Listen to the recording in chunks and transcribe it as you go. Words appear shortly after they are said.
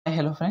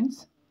Hello friends,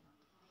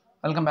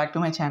 welcome back to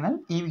my channel.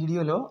 ఈ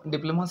వీడియోలో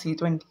diploma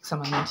c20కి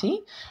సంబంధించి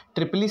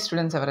ట్రిపుల్ ఈ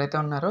స్టూడెంట్స్ ఎవరైతే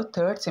ఉన్నారో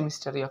థర్డ్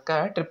సెమిస్టర్ యొక్క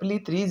ట్రిపుల్ ఈ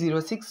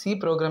 306 సి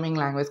ప్రోగ్రామింగ్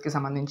లాంగ్వేజ్కి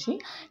సంబంధించి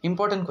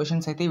ఇంపార్టెంట్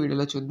క్వశ్చన్స్ అయితే ఈ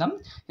వీడియోలో చూద్దాం.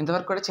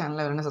 ఇంతవరకు కూడా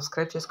ఛానల్ ఎవరైనా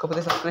సబ్స్క్రైబ్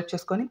చేసుకోకపోతే సబ్స్క్రైబ్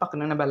చేసుకొని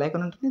పక్కన ఉన్న బెల్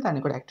ఐకాన్ ఉంటుంది,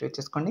 దాన్ని కూడా యాక్టివేట్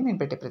చేసుకోండి. నేను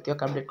పెట్టే ప్రతి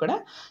ఒక్క అప్డేట్ కూడా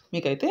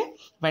మీకైతే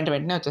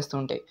వెంటనే వచ్చేస్తూ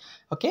ఉంటాయి.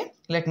 Okay,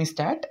 let me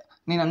start.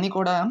 నేను అన్నీ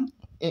కూడా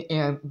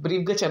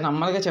బ్రీఫ్గా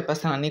నమ్మల్గా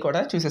చెప్పేస్తాను, అన్నీ కూడా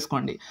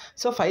చూసేసుకోండి.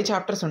 సో 5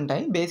 చాప్టర్స్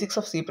ఉంటాయి. బేసిక్స్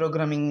ఆఫ్ సి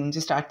ప్రోగ్రామింగ్ నుంచి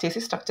స్టార్ట్ చేసి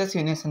స్ట్రక్చర్స్,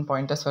 యూనిట్స్ అండ్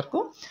పాయింటర్స్ వరకు.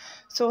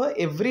 సో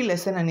ఎవ్రీ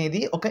లెసన్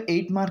అనేది ఒక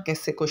 8 మార్క్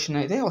ఎస్సే క్వశ్చన్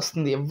అయితే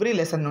వస్తుంది. ఎవ్రీ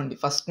లెసన్ నుండి,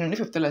 ఫస్ట్ నుండి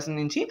 5th లెసన్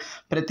నుంచి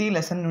ప్రతి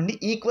లెసన్ నుండి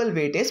ఈక్వల్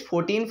వెయిటేజ్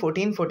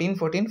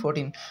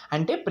 14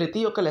 అంటే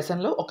ప్రతి ఒక్క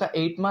లెసన్లో ఒక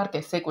 8 mark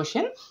essay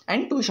question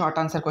and 2 short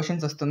answer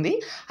questions వస్తుంది.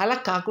 అలా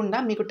కాకుండా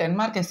మీకు 10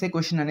 మార్క్ ఎస్సే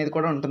క్వశ్చన్ అనేది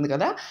కూడా ఉంటుంది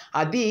కదా,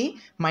 అది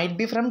మైట్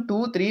బి ఫ్రమ్ 2,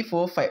 3,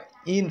 4, 5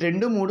 ఈ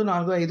 2, 3,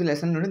 4, 5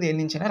 లెసన్ నుండి దేని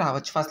నుంచైనా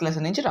రావచ్చు. ఫస్ట్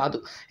లెసన్ నుంచి రాదు,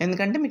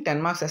 ఎందుకంటే మీకు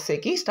 10 మార్క్స్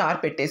ఎస్సేకి స్టార్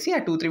పెట్టేసి ఆ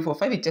 2, 3, 4,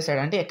 5 ఇచ్చేసాడు,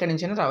 అంటే ఎక్కడి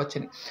నుంచైనా రావచ్చు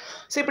అని.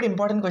 సో ఇప్పుడు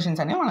ఇంపార్టెంట్ క్వశ్చన్స్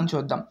అనేవి మనం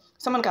చూద్దాం.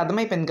 సో మనకు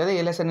అర్థమైపోయింది కదా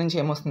ఏ లెసన్ నుంచి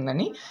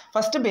ఏమొస్తుందని.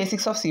 First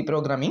basics of C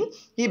programming.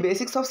 ఈ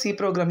బేసిక్స్ ఆఫ్ సి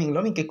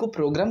ప్రోగ్రామింగ్లో మీకు ఎక్కువ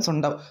ప్రోగ్రామ్స్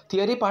ఉండవు,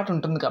 థియరీ పార్ట్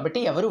ఉంటుంది కాబట్టి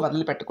ఎవరు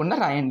వదిలిపెట్టకుండా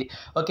రాయండి.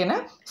 ఓకేనా?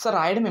 సో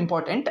రాయడం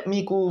ఇంపార్టెంట్.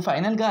 మీకు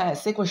ఫైనల్గా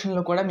ఎస్ఏ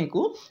క్వశ్చన్లో కూడా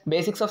మీకు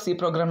బేసిక్స్ ఆఫ్ సి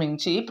ప్రోగ్రామింగ్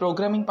నుంచి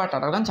ప్రోగ్రామింగ్ పార్ట్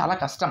అడగడం చాలా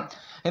కష్టం,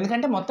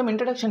 ఎందుకంటే మొత్తం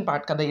ఇంట్రడక్షన్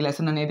పార్ట్ కదా ఈ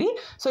లెసన్ అనేది.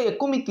 సో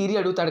ఎక్కువ మీకు థియరీ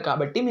అడుగుతాడు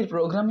కాబట్టి మీరు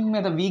ప్రోగ్రామింగ్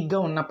మీద వీక్గా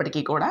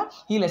ఉన్నప్పటికీ కూడా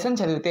ఈ లెసన్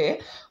చదివితే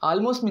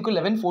ఆల్మోస్ట్ మీకు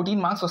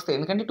 11-14 మార్క్స్ వస్తాయి,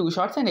 ఎందుకంటే 2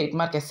 shorts and 8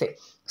 mark essay.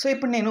 So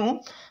ఇప్పుడు నేను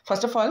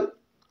ఫస్ట్ ఆఫ్ ఆల్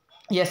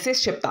ఎస్ఎస్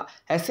చెప్తా.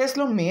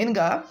 ఎస్ఎస్లో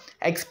మెయిన్గా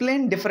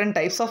explain different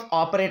types of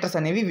operators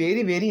అనేవి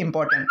వెరీ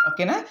ఇంపార్టెంట్.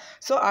 ఓకేనా?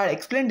 సో ఆ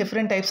ఎక్స్ప్లెయిన్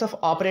డిఫరెంట్ టైప్స్ ఆఫ్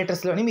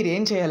ఆపరేటర్స్లోని మీరు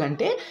ఏం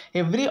చేయాలంటే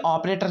ఎవ్రీ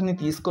ఆపరేటర్ని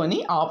తీసుకొని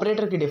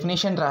ఆపరేటర్కి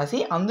డెఫినేషన్ రాసి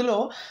అందులో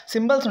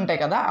సింబల్స్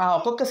ఉంటాయి కదా, ఆ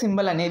ఒక్కొక్క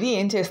సింబల్ అనేది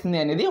ఏం చేస్తుంది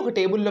అనేది ఒక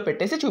టేబుల్లో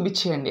పెట్టేసి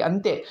చూపించేయండి,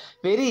 అంతే.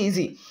 Very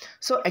easy.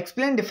 So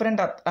explain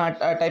different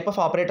type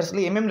of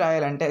ఆపరేటర్స్లో ఏమేమి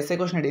రాయాలంటే ఎస్ఏ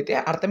క్వశ్చన్ అడిగితే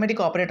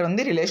అర్థమెటిక్ ఆపరేటర్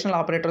ఉంది, రిలేషనల్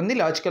ఆపరేటర్ ఉంది,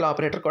 లాజికల్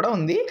ఆపరేటర్ కూడా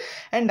ఉంది,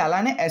 అండ్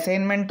అలానే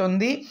అసైన్మెంట్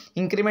ఉంది,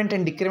 ఇంక్రిమెంట్ అండ్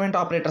డిక్రిమెంట్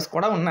ఆపరేటర్స్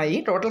కూడా ఉన్నాయి.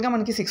 టోటల్గా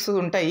మనకి 6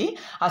 ఉంటాయి.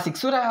 ఆ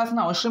 6 రాయాల్సిన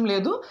అవసరం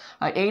లేదు,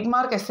 8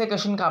 మార్క్ ఎస్ఏ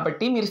క్వశ్చన్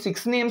కాబట్టి మీరు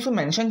 6 నేమ్స్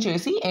మెన్షన్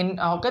చేసి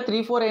ఒక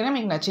 3-4 అయినా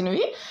మీకు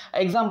నచ్చినవి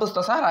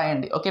ఎగ్జాంపుల్స్తో సహా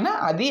రాయండి. ఓకేనా?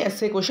 అది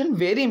SA question,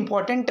 very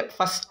important.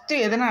 First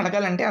ఏదైనా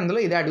అడగాలంటే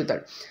అందులో ఇదే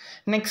అడుగుతాడు.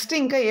 నెక్స్ట్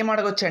ఇంకా ఏం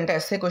అడగొచ్చు అంటే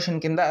ఎస్ఏ క్వశ్చన్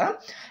కింద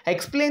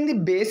explain the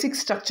basic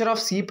structure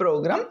of C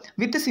program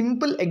with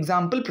simple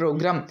example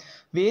programme.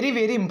 Very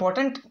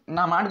important.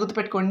 నా మాట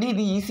గుర్తుపెట్టుకోండి,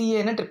 ఇది ఈసీఏ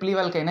అయినా ట్రిపుల్ ఈ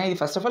వాళ్ళకైనా, ఇది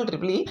first of all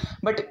triple E,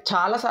 but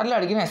చాలాసార్లు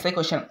అడిగిన ఎస్ఏ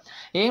క్వశ్చన్.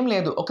 ఏం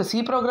లేదు, ఒక సి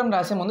ప్రోగ్రామ్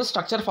రాసే ముందు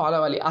స్ట్రక్చర్ ఫాలో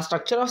అవ్వాలి. ఆ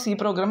structure of C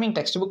programming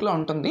text బుక్లో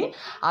ఉంటుంది,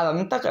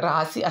 అదంతా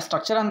రాసి ఆ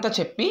స్ట్రక్చర్ అంతా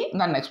చెప్పి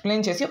దాన్ని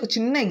ఎక్స్ప్లెయిన్ చేసి ఒక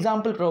చిన్న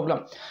ఎగ్జాంపుల్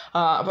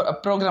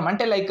ప్రోగ్రామ్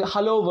అంటే లైక్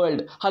హలో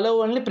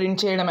వరల్డ్ని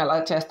ప్రింట్ చేయడం ఎలా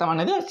చేస్తాం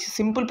అనేది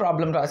సింపుల్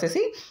ప్రాబ్లం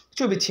రాసేసి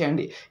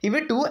చూపించేయండి. ఇవి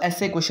 2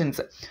 ఎస్ఏ క్వశ్చన్స్.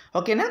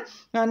 ఓకేనా?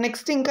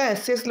 నెక్స్ట్ ఇంకా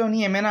ఎస్ఏస్లోని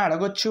ఏమైనా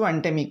అడగొచ్చు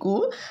అంటే మీకు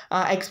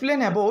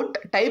explain about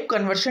type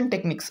conversion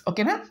techniques.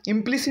 ఓకేనా?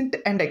 Implicit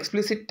and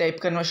explicit type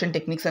conversion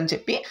techniques అని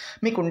చెప్పి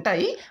మీకు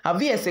ఉంటాయి,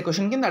 అవి ఎస్ఏ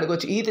క్వశ్చన్ కింద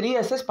అడగొచ్చు. ఈ 3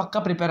 ఎస్ఏస్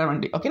పక్కా ప్రిపేర్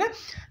అవ్వండి. ఓకేనా?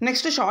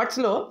 నెక్స్ట్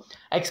షార్ట్స్లో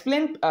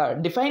explain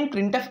define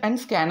printf and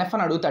scanf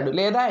అని అడుగుతాడు,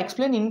 లేదా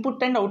explain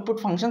input and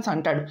output functions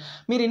అంటాడు.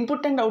 మీరు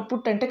ఇన్పుట్ అండ్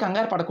అవుట్పుట్ అంటే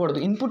కంగారు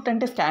పడకూడదు. ఇన్పుట్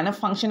అంటే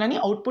స్కాన్ఎఫ్ ఫంక్షన్ అని,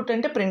 అవుట్పుట్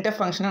అంటే ప్రింట్ఎఫ్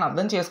ఫంక్షన్ అని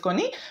అర్థం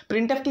చేసుకొని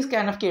ప్రింట్ఎఫ్కి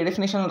స్కాన్ఎఫ్కి ఏ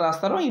డెఫినేషన్లు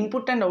రాస్తారో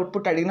ఇన్పుట్ అండ్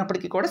అవుట్పుట్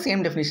అడిగినప్పటికీ కూడా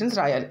సేమ్ డెఫినేషన్స్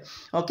రాయాలి.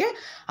 ఓకే,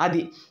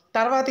 అది.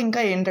 తర్వాత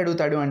ఇంకా ఏంటి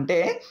అడుగుతాడు అంటే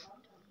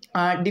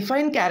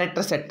define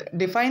character set,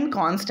 define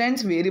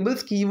constants,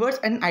 variables,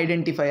 keywords and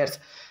identifiers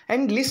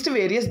and list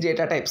various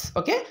data types.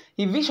 Okay,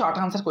 ఇవి short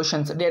answer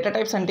questions. Data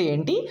types అంటే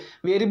ఏంటి,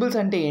 వేరియబుల్స్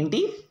అంటే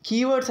ఏంటి,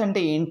 కీవర్డ్స్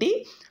అంటే ఏంటి,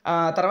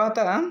 తర్వాత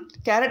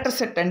క్యారెక్టర్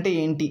సెట్ అంటే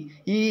ఏంటి,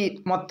 ఈ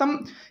మొత్తం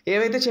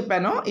ఏవైతే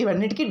చెప్పానో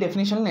ఇవన్నిటికీ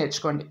డెఫినేషన్లు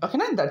నేర్చుకోండి.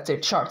 ఓకేనా? That's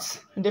it. షార్ట్స్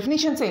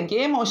డెఫినేషన్స్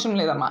ఇంకేం అవసరం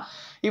లేదమ్మా.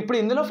 ఇప్పుడు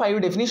ఇందులో 5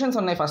 డెఫినేషన్స్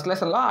ఉన్నాయి ఫస్ట్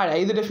లెసన్లో, ఆ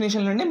 5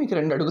 డెఫినేషన్ నుండి మీకు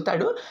 2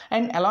 అడుగుతాడు,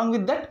 and along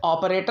with that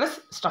operators,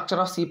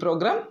 structure of C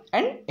program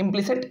and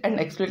implicit and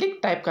explicit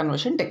type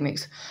conversion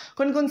techniques.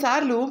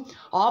 కొన్నిసార్లు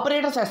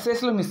ఆపరేటర్స్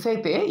ఎస్ఎస్లో మిస్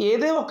అయితే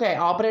ఏదో ఒక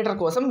ఆపరేటర్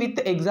కోసం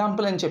విత్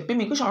ఎగ్జాంపుల్ అని చెప్పి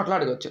మీకు షార్ట్లో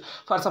అడగచ్చు.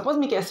 ఫర్ సపోజ్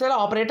మీకు ఎస్ఏలో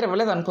ఆపరేటర్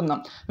ఇవ్వలేదు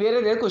అనుకుందాం,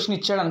 వేరే క్వశ్చన్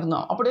ఇచ్చాడు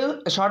అనుకుందాం, అప్పుడు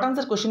షార్ట్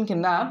ఆన్సర్ క్వశ్చన్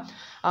కింద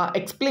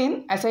ఎక్స్ప్లెయిన్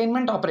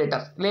అసైన్మెంట్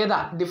ఆపరేటర్ లేదా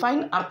define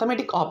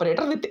arithmetic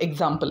operator with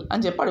example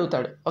అని చెప్పి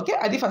అడుగుతాడు. ఓకే,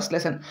 అది ఫస్ట్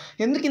లెసన్.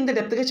 ఎందుకు ఇంత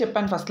డెప్త్గా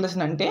చెప్పాను ఫస్ట్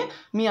లెసన్ అంటే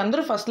మీ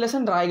అందరూ ఫస్ట్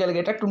లెసన్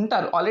రాయగలిగేటట్టు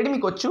ఉంటారు, ఆల్రెడీ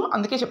మీకు వచ్చు,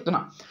 అందుకే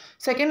చెప్తున్నా.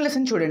 సెకండ్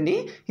లెసన్ చూడండి,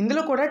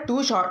 ఇందులో కూడా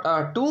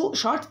 2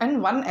 షార్ట్స్ అండ్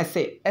 1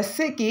 ఎస్ఏ.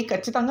 ఎస్ఏకి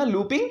ఖచ్చితంగా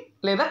లూపింగ్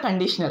లేదా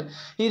కండిషనల్,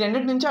 ఈ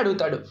రెండింటి నుంచి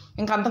అడుగుతాడు,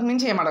 ఇంకా అంతకు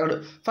మించి ఏం అడగడు.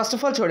 ఫస్ట్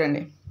ఆఫ్ ఆల్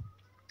చూడండి,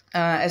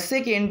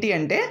 ఎస్ఏకి ఏంటి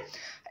అంటే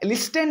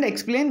list and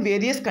explain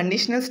various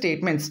conditional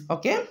statements.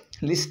 Okay,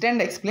 list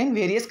and explain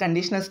various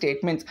conditional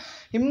statements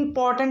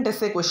important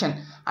SA question.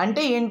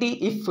 అంటే ఏంటి,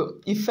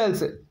 if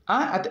else,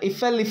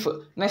 if L if,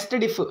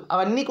 nested if,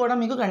 అవన్నీ కూడా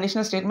మీకు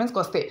కండిషనల్ స్టేట్మెంట్స్కి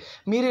వస్తాయి.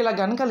 మీరు ఇలా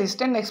కనుక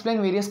list and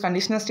explain various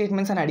conditional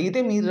statements అని అడిగితే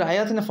మీరు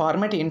రాయాల్సిన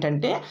ఫార్మాట్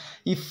ఏంటంటే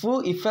if,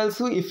 if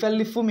else, if L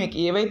if, మీకు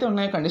ఏవైతే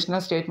ఉన్నాయో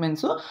కండిషనల్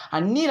స్టేట్మెంట్స్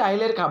అన్నీ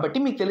రాయలేరు కాబట్టి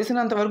మీకు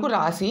తెలిసినంత వరకు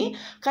రాసి,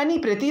 కానీ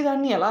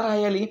ప్రతిదాన్ని ఎలా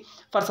రాయాలి?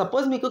 ఫర్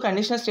సపోజ్ మీకు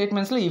కండిషనల్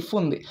స్టేట్మెంట్స్లో ఇఫ్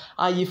ఉంది,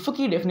 ఆ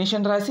ఇఫ్కి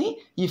డెఫినేషన్ రాసి,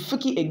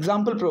 ఇఫ్కి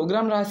ఎగ్జాంపుల్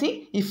ప్రోగ్రామ్ రాసి,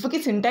 ఇఫ్కి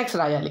సింటాక్స్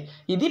రాయాలి.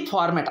 ఇది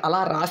ఫార్మాట్.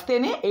 అలా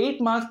రాస్తేనే 8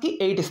 మార్క్స్కి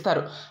 8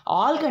 ఇస్తారు.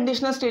 ఆల్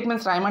కండిషనల్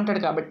స్టేట్మెంట్స్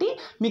రాయమంటాడు కాబట్టి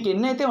మీకు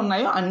ఎన్నైతే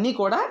ఉన్నాయో అన్నీ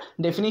కూడా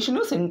definition,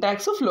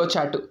 syntax, flow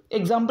chart,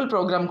 example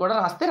programme కూడా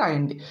రాస్తే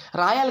రాయండి.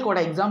 రాయాలి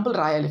కూడా, ఎగ్జాంపుల్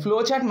రాయాలి, flow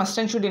chart must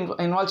and should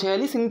involve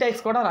చేయాలి,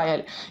 సింటాక్స్ కూడా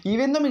రాయాలి.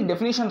 ఈవెన్ దో మీకు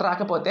డెఫినేషన్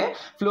రాకపోతే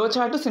ఫ్లో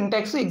చార్ట్,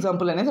 సింటాక్స్,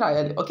 ఎగ్జాంపుల్ అనేది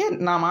రాయాలి. ఓకే,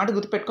 నా మాట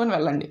గుర్తుపెట్టుకొని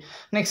వెళ్ళండి.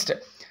 నెక్స్ట్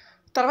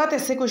తర్వాత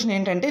ఎస్ఏ క్వశ్చన్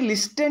ఏంటంటే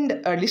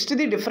list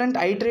the different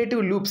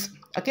iterative loops.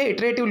 Okay,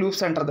 iterative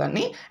loops అంటారు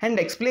దాన్ని. And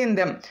explain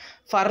them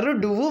for,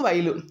 do,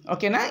 వైలు.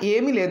 ఓకేనా,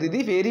 ఏమీ లేదు, ఇది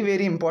వెరీ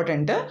వెరీ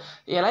ఇంపార్టెంట్.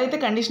 ఎలా అయితే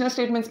conditional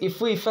statements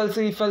if, if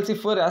else,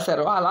 if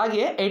రాశారో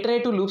అలాగే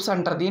ఇటరేటివ్ లూప్స్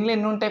అంటారు. దీనిలో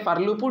ఎన్ని ఉంటాయి?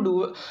 For loop,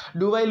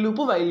 do while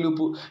loop, while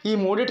loop. ఈ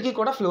మూడిటికి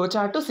కూడా ఫ్లో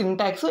చార్ట్,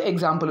 సింటాక్స్,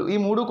 ఎగ్జాంపుల్, ఈ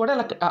మూడు కూడా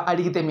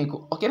అడిగితే మీకు.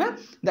 ఓకేనా,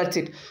 దట్స్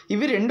ఇట్.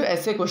 ఇవి 2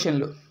 ఎస్ఏ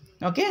క్వశ్చన్లు.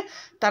 ఓకే,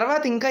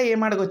 తర్వాత ఇంకా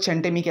ఏం అడగొచ్చు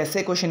అంటే మీకు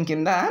ఎస్ఏ క్వశ్చన్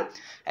కింద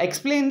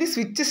ఎక్స్ప్లెయిన్ ది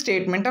స్విచ్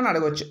స్టేట్మెంట్ అని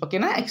అడగొచ్చు.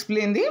 ఓకేనా,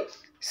 explain the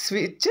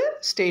switch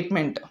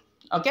statement.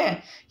 Okay,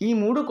 ఈ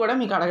 3 కూడా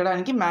మీకు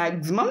అడగడానికి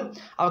మ్యాక్సిమం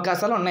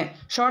అవకాశాలు ఉన్నాయి.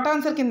 షార్ట్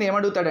ఆన్సర్ కింద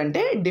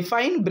ఏమడుగుతాడంటే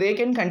define,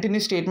 break and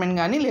continue statement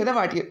కానీ లేదా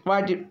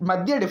వాటి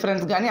మధ్య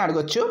డిఫరెన్స్ కానీ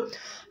అడగొచ్చు.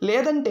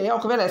 లేదంటే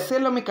ఒకవేళ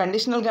ఎస్ఏలో మీకు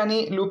కండిషనల్ కానీ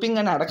లూపింగ్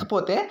కానీ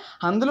అడగకపోతే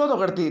అందులో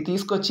ఒకటి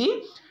తీసుకొచ్చి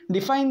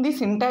define the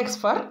syntax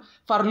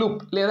for loop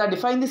లేదా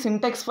define the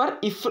syntax for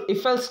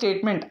if L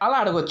statement అలా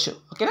అడగొచ్చు.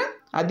 ఓకేనా,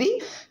 అది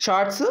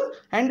షార్ట్స్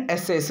అండ్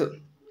ఎస్ఏస్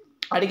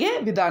అడిగే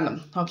విధానం.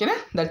 ఓకేనా,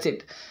 that's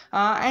it.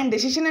 And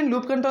decision and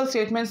loop control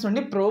statements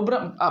నుండి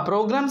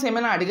ప్రోగ్రామ్స్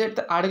ఏమైనా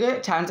అడిగే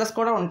ఛాన్సెస్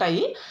కూడా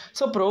ఉంటాయి.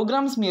 సో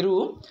ప్రోగ్రామ్స్ మీరు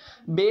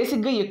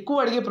బేసిక్గా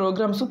ఎక్కువ అడిగే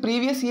programmes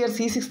previous year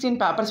C16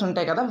 papers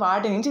ఉంటాయి కదా,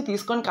 వాటి నుంచి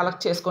తీసుకొని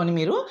కలెక్ట్ చేసుకొని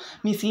మీరు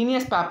మీ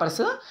సీనియర్స్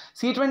పేపర్స్,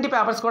 C20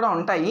 పేపర్స్ కూడా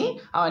ఉంటాయి,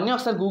 అవన్నీ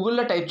ఒకసారి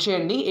గూగుల్లో టైప్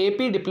చేయండి.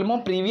 AP diploma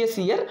previous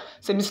year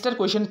semester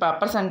question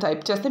papers అని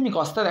టైప్ చేస్తే మీకు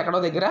వస్తుంది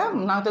ఎక్కడో దగ్గర.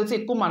 నాకు తెలిసి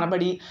ఎక్కువ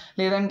మనబడి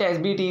లేదంటే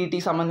SBTET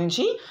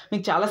సంబంధించి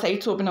మీకు చాలా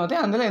సైట్స్ ఓపెన్ అవుతాయి.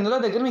 ఎందులో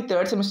దగ్గర మీకు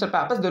 3rd సెమిస్టర్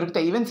పేపర్స్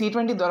దొరుకుతాయి. ఈవెన్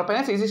C20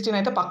 దొరకైనా C16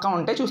 అయితే పక్కా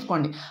ఉంటాయి,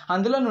 చూసుకోండి.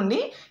 అందులో నుండి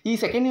ఈ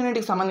సెకండ్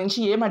యూనిట్కి సంబంధించి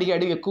ఏం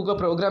అడిగాడు ఎక్కువగా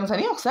ప్రోగ్రామ్స్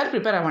అని ఒకసారి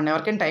ప్రిపేర్ అవ్వండి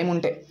ఎవరికైనా టైం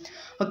ఉంటే.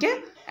 Okay,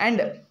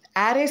 and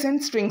arrays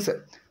and strings.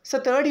 So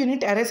 3rd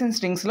unit arrays and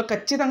స్ట్రింగ్స్లో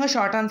ఖచ్చితంగా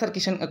షార్ట్ ఆన్సర్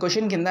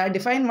క్వశ్చన్ కింద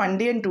define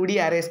 1D and 2D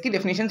అరేస్కి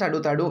definitions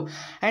అడుగుతాడు.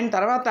 అండ్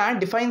తర్వాత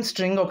డిఫైన్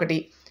స్ట్రింగ్ ఒకటి,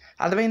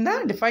 అర్థమైందా?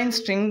 Define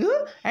string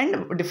and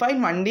define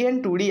 1D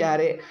and 2D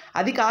అరే.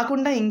 అది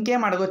కాకుండా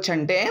ఇంకేం అడగొచ్చు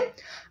అంటే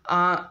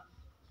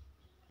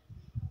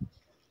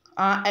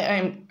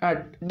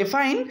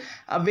define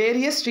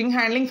various string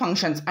handling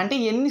functions. అంటే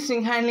ఎన్ని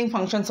స్ట్రింగ్ హ్యాండ్లింగ్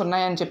ఫంక్షన్స్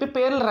ఉన్నాయని చెప్పి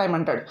పేర్లు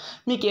రాయమంటాడు.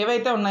 మీకు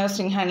ఏవైతే ఉన్నాయో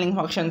స్ట్రింగ్ హ్యాండ్లింగ్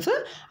ఫంక్షన్స్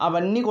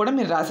అవన్నీ కూడా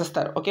మీరు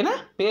రాసేస్తారు. ఓకేనా,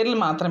 పేర్లు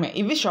మాత్రమే.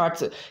 ఇవి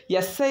షార్ట్స్.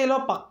 ఎస్ఐలో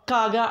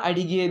పక్కాగా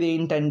అడిగేది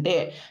ఏంటంటే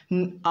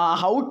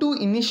how to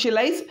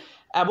initialise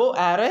above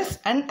arrays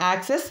and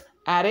access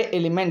అరే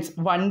ఎలిమెంట్స్,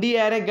 1D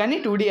అరేకి కానీ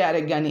 2D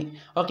అరేకి కానీ.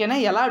 ఓకేనా,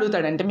 ఎలా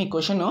అడుగుతాడంటే మీ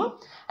క్వశ్చన్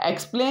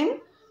ఎక్స్ప్లెయిన్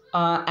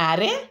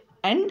అరే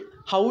and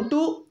how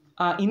to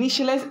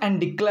initialise and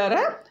declare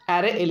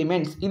అరే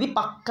ఎలిమెంట్స్. ఇది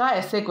పక్కా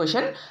ఎస్ఏ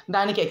క్వశ్చన్.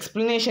 దానికి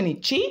ఎక్స్ప్లెనేషన్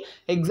ఇచ్చి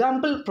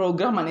ఎగ్జాంపుల్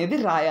ప్రోగ్రామ్ అనేది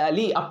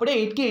రాయాలి. అప్పుడే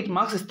 8కి 8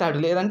 మార్క్స్ ఇస్తాడు,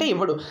 లేదంటే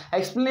ఇవ్వడు.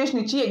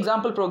 ఎక్స్ప్లెనేషన్ ఇచ్చి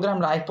ఎగ్జాంపుల్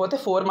ప్రోగ్రామ్ రాయకపోతే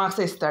 4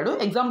 మార్క్స్ ఇస్తాడు,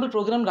 ఎగ్జాంపుల్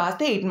ప్రోగ్రామ్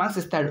రాస్తే 8 మార్క్స్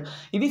ఇస్తాడు.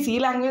 ఇది సి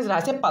లాంగ్వేజ్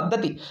రాసే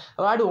పద్ధతి.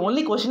 వాడు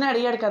ఓన్లీ క్వశ్చన్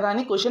అడిగాడు కదా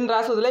అని క్వశ్చన్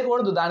రాసి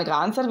వదిలేకూడదు. దానికి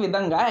ఆన్సర్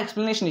విధంగా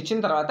ఎక్స్ప్లెనేషన్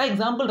ఇచ్చిన తర్వాత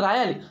ఎగ్జాంపుల్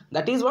రాయాలి.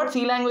 That is what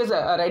see language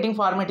writing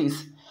format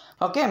is.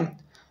 Okay,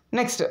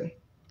 next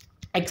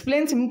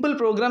explain simple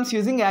programmes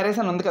using arrays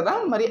అని ఉంది కదా.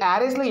 మరి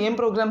యారేస్లో ఏం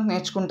ప్రోగ్రామ్స్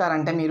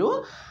నేర్చుకుంటారంటే మీరు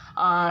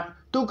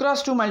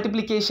 2x2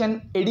 multiplication,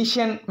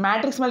 edition,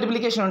 matrix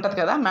multiplication ఉంటుంది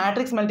కదా.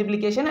 Matrix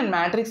multiplication and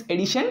matrix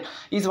edition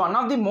is one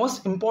of the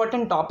most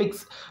important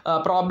topics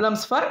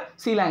problems for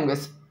C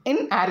language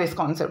in arrays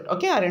concept.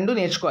 Okay, ఆ 2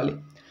 నేర్చుకోవాలి.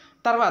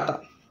 తర్వాత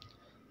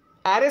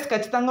యారేస్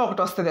ఖచ్చితంగా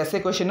ఒకటి వస్తుంది ఎస్ఏ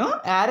క్వశ్చన్.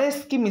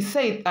 యారేస్కి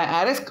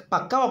యారేస్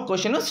పక్కా ఒక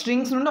క్వశ్చన్,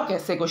 స్ట్రింగ్స్ నుండి ఒక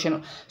ఎస్ఏ క్వశ్చన్.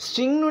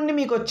 స్ట్రింగ్ నుండి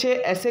మీకు వచ్చే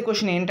ఎస్ఏ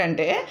క్వశ్చన్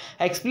ఏంటంటే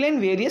explain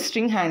various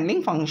string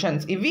handling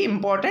functions. ఇవి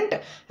important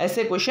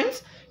SA questions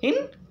in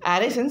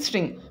arrays and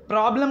string.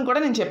 Problem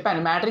కూడా నేను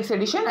చెప్పాను, matrix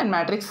edition and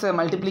matrix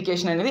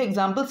multiplication అనేది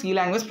example C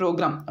language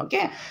program.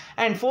 Okay,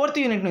 and 4th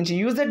unit నుంచి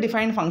యూజర్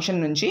డిఫైన్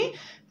ఫంక్షన్ నుంచి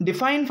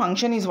define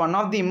function is one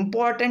of the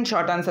important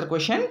short answer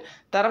question.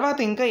 తర్వాత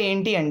ఇంకా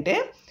ఏంటి అంటే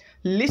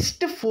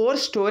list 4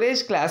 storage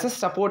classes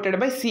supported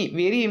by C,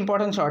 very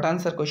important short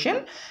answer question.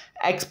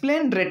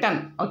 Explain return.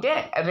 Okay,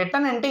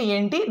 return అంటే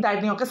ఏంటి,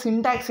 దాని యొక్క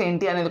సింటాక్స్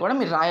ఏంటి అనేది కూడా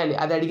మీరు రాయాలి.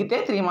 అది అడిగితే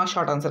 3 మార్క్స్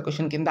షార్ట్ ఆన్సర్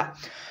క్వశ్చన్ కింద.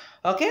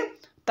 ఓకే,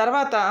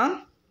 తర్వాత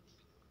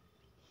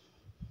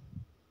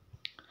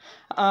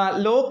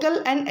లోకల్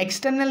అండ్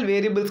ఎక్స్టర్నల్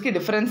వేరియబుల్స్కి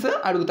డిఫరెన్స్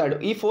అడుగుతాడు.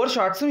 ఈ 4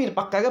 షార్ట్స్ మీరు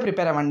పక్కాగా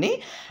ప్రిపేర్ అవ్వండి.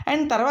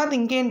 అండ్ తర్వాత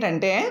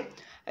ఇంకేంటంటే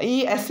ఈ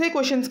ఎస్ఏ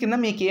క్వశ్చన్స్ కింద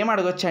మీకు ఏం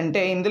అడగొచ్చు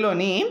అంటే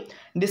ఇందులోని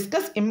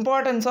discuss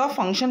importance of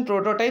function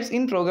prototypes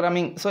in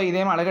programming. So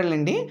ఇదేం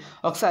అడగడండి.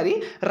 ఒకసారి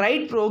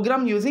right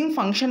programme using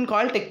function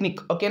call technique.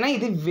 ఓకేనా,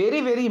 ఇది very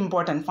very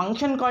important.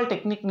 Function call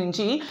technique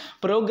నుంచి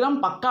ప్రోగ్రామ్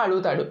పక్కా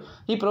అడుగుతాడు.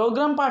 ఈ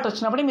ప్రోగ్రామ్ పార్ట్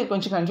వచ్చినప్పుడే మీరు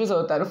కొంచెం కన్ఫ్యూజ్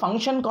అవుతారు.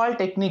 ఫంక్షన్ కాల్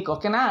టెక్నిక్,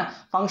 ఓకేనా,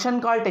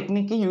 ఫంక్షన్ కాల్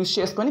టెక్నిక్కి యూజ్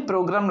చేసుకొని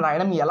ప్రోగ్రామ్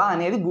రాయడం ఎలా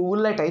అనేది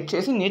గూగుల్లో టైప్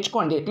చేసి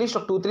నేర్చుకోండి. అట్లీస్ట్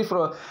ఒక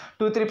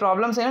టూ త్రీ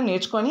ప్రాబ్లమ్స్ అయినా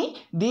నేర్చుకొని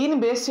దీన్ని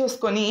బేస్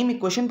చేసుకొని మీ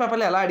క్వశ్చన్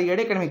పేపర్లో ఎలా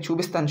అడిగాడో ఇక్కడ మీకు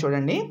చూపిస్తాను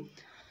చూడండి.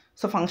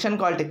 So function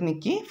call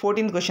టెక్నిక్కి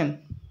 14th question.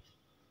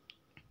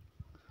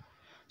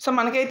 So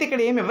మనకైతే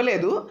ఇక్కడ ఏమి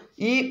ఇవ్వలేదు.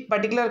 ఈ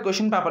పర్టికులర్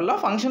క్వశ్చన్ పేపర్లో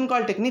ఫంక్షన్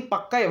కాల్ టెక్నిక్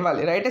పక్కా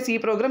ఇవ్వాలి. Right A C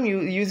program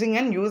using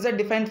and user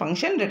define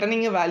function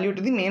returning A value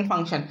to the main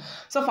function.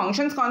 So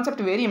functions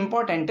concept very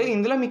important.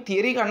 ఇందులో మీకు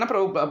theory కన్నా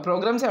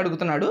ప్రోగ్రామ్సే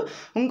అడుగుతున్నాడు.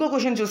 ఇంకో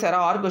క్వశ్చన్ చూసారా,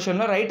 6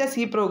 క్వశ్చన్లో right A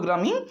C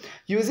programming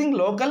using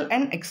local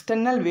and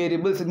external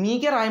variables.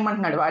 మీకే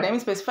రాయమంటున్నాడు,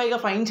 వాడేమి స్పెసిఫైగా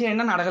fine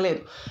చేయండి అని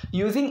అడగలేదు.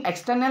 Using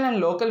external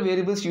and local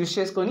variables use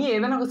చేసుకొని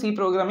ఏదైనా ఒక సి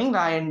ప్రోగ్రామింగ్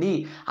రాయండి,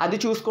 అది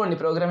చూసుకోండి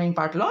ప్రోగ్రామింగ్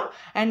పార్ట్లో.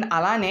 అండ్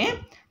అలానే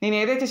నేను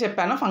ఏదైతే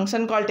చెప్పానో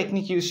ఫంక్షన్ కాల్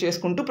టెక్నిక్ యూజ్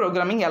చేసుకుంటూ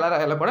ప్రోగ్రామింగ్ ఎలా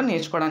రాయాలో కూడా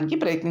నేర్చుకోవడానికి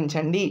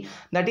ప్రయత్నించండి.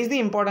 That is the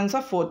importance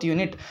of 4th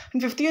unit.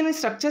 And 5th unit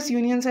structures,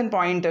 unions and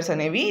pointers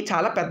అనేవి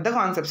చాలా పెద్ద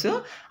కాన్సెప్ట్స్.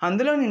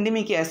 అందులో నుండి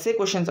మీకు ఎస్ఏ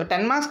క్వశ్చన్స్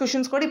 10 మార్క్స్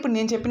క్వశ్చన్స్ కూడా ఇప్పుడు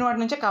నేను చెప్పిన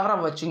వాటి నుంచే కవర్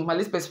అవ్వచ్చు.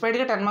 మళ్ళీ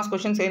స్పెసిఫైడ్గా 10 మార్క్స్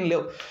క్వశ్చన్స్ ఏం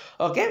లేవు.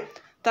 ఓకే,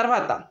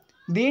 తర్వాత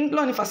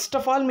దీంట్లోని ఫస్ట్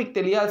ఆఫ్ ఆల్ మీకు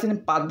తెలియాల్సిన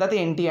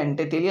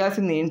పద్ధతి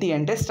తెలియాల్సింది ఏంటి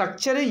అంటే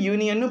స్ట్రక్చర్,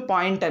 యూనియన్,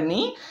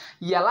 పాయింటర్ని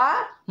ఎలా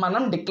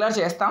మనం డిక్లేర్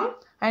చేస్తాం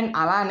అండ్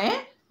అలానే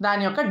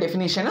దాని యొక్క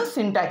డెఫినేషన్,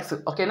 సింటాక్స్.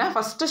 ఓకేనా,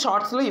 ఫస్ట్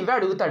షార్ట్స్లో ఇవే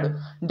అడుగుతాడు.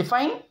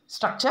 Define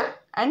structure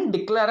and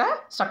declare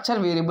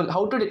structure variable,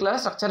 how to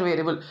declare structure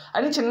variable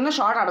అని చిన్న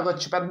షార్ట్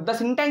అడగవచ్చు. పెద్ద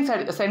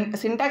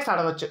సింటాక్స్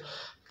అడగవచ్చు.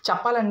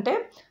 చెప్పాలంటే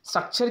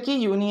స్ట్రక్చర్కి,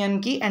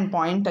 యూనియన్కి అండ్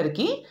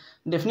పాయింటర్కి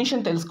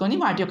డెఫినేషన్ తెలుసుకొని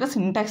వాటి యొక్క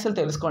సింటాక్స్లు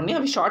తెలుసుకోండి.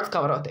 అవి షార్ట్స్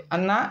కవర్ అవుతాయి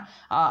అన్న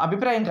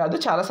అభిప్రాయం కాదు,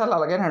 చాలాసార్లు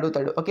అలాగే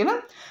అడుగుతాడు. ఓకేనా,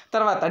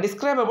 తర్వాత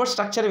డిస్క్రైబ్ అబౌట్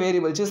స్ట్రక్చర్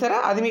వేరియబుల్ చూసారా,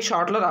 అది మీకు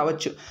షార్ట్లో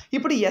రావచ్చు.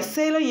 ఇప్పుడు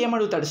ఎస్ఐలో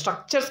ఏమడుగుతాడు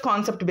స్ట్రక్చర్స్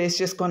కాన్సెప్ట్ బేస్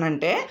చేసుకొని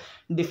అంటే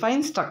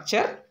define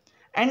structure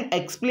and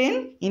explain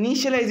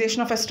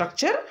initialisation of a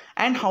structure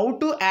and how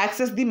to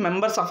access the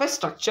members of a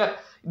structure.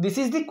 This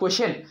is the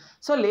question.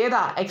 So లేదా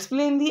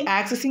explain the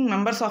accessing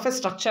members of a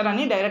structure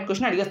అని direct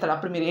question అడిగేస్తాడు.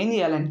 అప్పుడు మీరు ఏం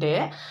చేయాలంటే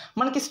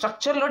మనకి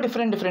స్ట్రక్చర్లో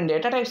different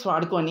data types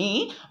వాడుకొని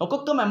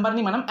ఒక్కొక్క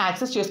మెంబర్ని మనం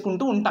యాక్సెస్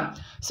చేసుకుంటూ ఉంటాం.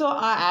 సో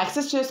ఆ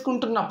యాక్సెస్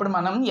చేసుకుంటున్నప్పుడు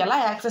మనం ఎలా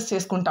యాక్సెస్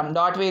చేసుకుంటాం,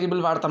 డాట్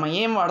వేరియబుల్ వాడతామా,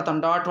 ఏం వాడతాం,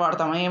 డాట్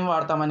వాడతామా, ఏం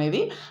వాడతాం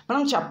అనేది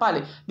మనం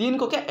చెప్పాలి.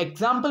 దీనికి ఒక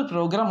ఎగ్జాంపుల్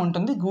ప్రోగ్రామ్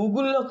ఉంటుంది.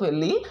 గూగుల్లోకి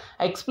వెళ్ళి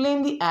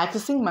explain the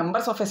accessing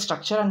members of a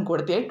structure అని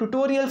కొడితే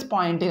ట్యుటోరియల్స్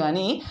పాయింట్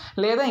కానీ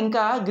లేదా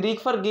ఇంకా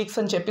గ్రీక్ ఫర్ గీక్స్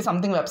అని చెప్పి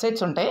సంథింగ్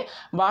వెబ్సైట్స్ ఉంటాయి.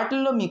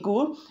 వాటిల్లో మీకు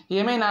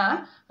ఏమైనా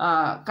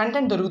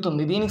కంటెంట్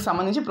దొరుకుతుంది. దీనికి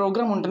సంబంధించి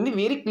ప్రోగ్రామ్ ఉంటుంది,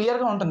 వెరీ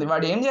క్లియర్గా ఉంటుంది.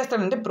 వాడు ఏం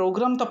చేస్తాడంటే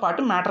ప్రోగ్రామ్తో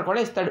పాటు మ్యాటర్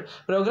కూడా ఇస్తాడు.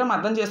 ప్రోగ్రామ్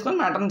అర్థం చేసుకొని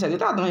మ్యాటర్ని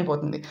చదివితే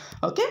అర్థమైపోతుంది.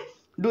 Okay,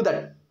 do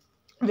that.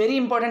 Very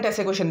important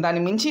SA question.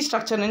 దాని మించి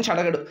స్ట్రక్చర్ నుంచి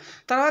అడగడు.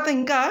 తర్వాత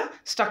ఇంకా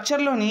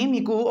స్ట్రక్చర్లోని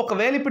మీకు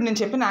ఒకవేళ ఇప్పుడు నేను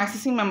చెప్పిన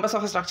accessing members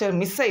of structure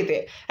miss అయితే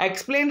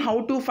explain how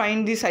to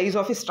find the size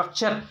of a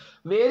structure.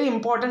 Very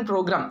important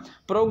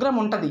programme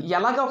ఉంటుంది.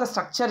 ఎలాగ ఒక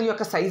స్ట్రక్చర్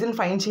యొక్క సైజుని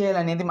ఫైండ్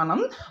చేయాలనేది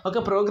మనం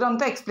ఒక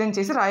ప్రోగ్రామ్తో ఎక్స్ప్లెయిన్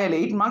చేసి రాయాలి.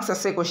 8 marks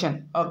SA question.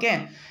 Okay,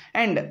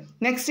 and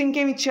next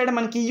ఇంకేం ఇచ్చాడు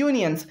మనకి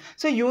యూనియన్స్.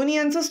 సో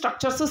యూనియన్స్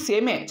స్ట్రక్చర్స్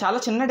సేమే,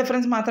 చాలా చిన్న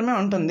డిఫరెన్స్ మాత్రమే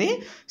ఉంటుంది.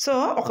 సో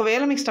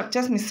ఒకవేళ మీకు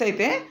స్ట్రక్చర్స్ మిస్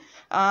అయితే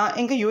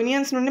ఇంకా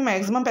యూనియన్స్ నుండి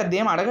మ్యాక్సిమం పెద్ద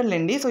ఏం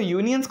అడగలేండి. సో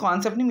యూనియన్స్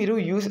కాన్సెప్ట్ని మీరు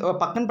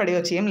పక్కన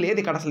పడేయచ్చు, ఏం లేదు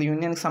ఇక్కడ అసలు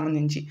యూనియన్కి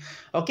సంబంధించి.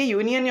 ఓకే,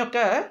 యూనియన్ యొక్క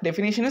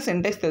డెఫినేషన్,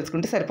 సింటాక్స్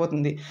తెలుసుకుంటే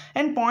సరిపోతుంది.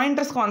 అండ్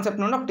పాయింటర్స్ కాన్సెప్ట్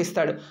నుండి ఒకటి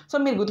ఇస్తాడు. సో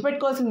మీరు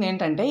గుర్తుపెట్టుకోవాల్సింది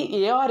ఏంటంటే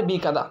ఏ ఆర్ బి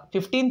కదా,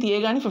 15th ఏ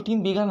కానీ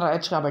 15th బి కానీ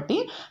రాయొచ్చు. కాబట్టి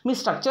మీ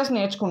స్ట్రక్చర్స్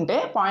నేర్చుకుంటే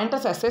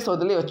పాయింటర్స్ ఎస్ఎస్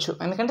వదిలేయచ్చు.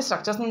 ఎందుకంటే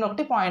స్ట్రక్చర్స్ నుండి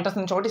ఒకటి, పాయింటర్స్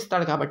నుంచి ఒకటి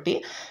ఇస్తాడు కాబట్టి.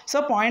 సో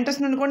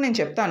పాయింటర్స్ నుండి కూడా నేను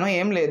చెప్తాను,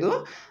 ఏం లేదు.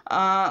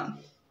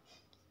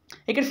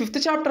 ఇక్కడ 5th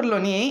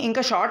చాప్టర్లోని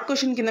ఇంకా షార్ట్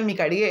క్వశ్చన్ కింద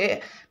మీకు అడిగే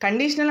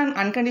conditional and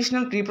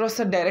unconditional pre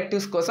processor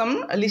directives కోసం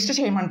లిస్ట్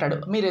చేయమంటాడు.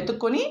 మీరు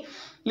ఎత్తుక్కొని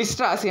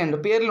లిస్ట్ రాసియండి,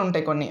 పేర్లు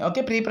ఉంటాయి కొన్ని.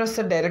 Okay, pre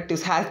processor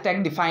directives,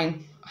 hash define,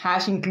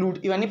 hash include,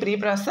 ఇవన్నీ ప్రీ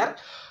ప్రాసెసర్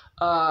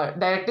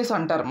డైరెక్టివ్స్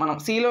అంటారు. మనం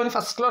సిలోని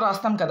ఫస్ట్లో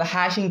రాస్తాం కదా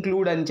హ్యాష్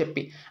ఇంక్లూడ్ అని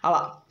చెప్పి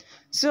అలా.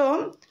 సో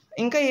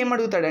ఇంకా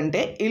ఏమడుగుతాడంటే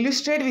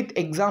illustrate with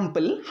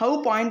example how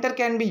pointer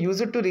can be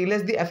used to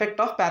realise the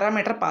effect of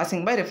parameter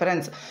passing by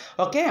reference.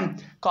 Okay,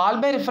 call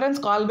by reference,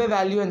 call by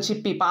value అని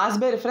చెప్పి, pass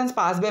by reference,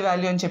 pass by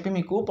value అని చెప్పి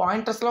మీకు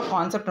పాయింటర్స్లో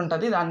concept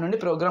ఉంటుంది. దాని నుండి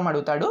programme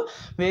అడుగుతాడు.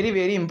 Very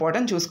very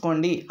important,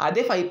 చూసుకోండి.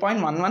 అదే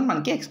 5.11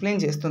 మనకి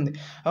ఎక్స్ప్లెయిన్ చేస్తుంది.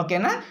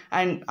 ఓకేనా,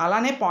 అండ్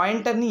అలానే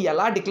పాయింటర్ని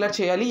ఎలా డిక్లేర్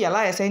చేయాలి,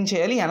 ఎలా అసైన్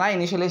చేయాలి, ఎలా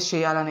ఇనిషియలైజ్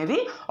చేయాలి అనేది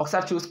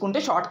ఒకసారి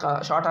చూసుకుంటే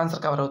షార్ట్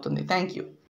ఆన్సర్ కవర్ అవుతుంది. Thank you.